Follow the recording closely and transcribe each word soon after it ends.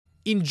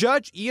In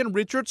Judge Ian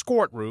Richards'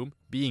 courtroom,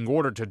 being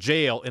ordered to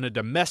jail in a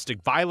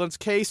domestic violence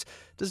case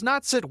does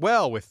not sit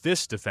well with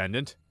this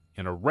defendant.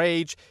 In a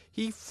rage,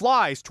 he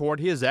flies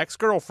toward his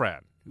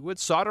ex-girlfriend, who had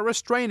sought a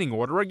restraining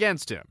order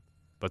against him.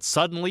 But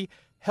suddenly,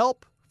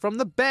 help from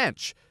the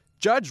bench.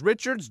 Judge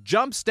Richards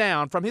jumps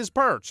down from his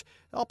perch,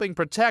 helping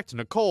protect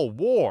Nicole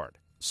Ward.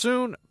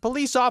 Soon,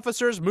 police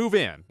officers move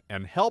in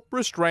and help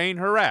restrain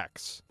her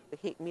ex. It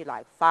hit me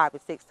like 5 or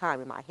 6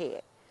 times in my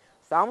head.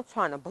 So I'm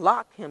trying to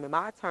block him, and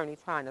my attorney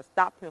trying to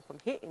stop him from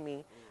hitting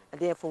me.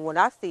 And then from what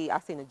I seen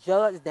the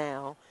judge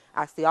down.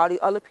 I see all the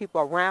other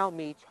people around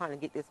me trying to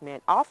get this man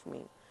off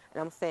me.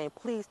 And I'm saying,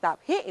 please stop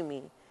hitting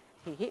me.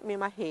 He hit me in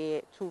my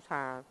head 2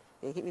 times.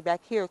 They hit me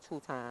back here 2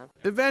 times.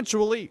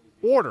 Eventually,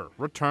 order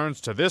returns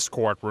to this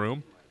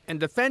courtroom, and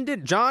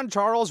defendant John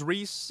Charles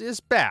Reese is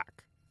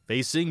back,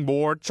 facing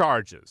more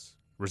charges,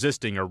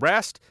 resisting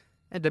arrest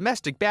and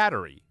domestic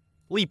battery.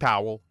 Lee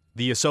Powell,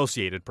 The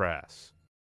Associated Press.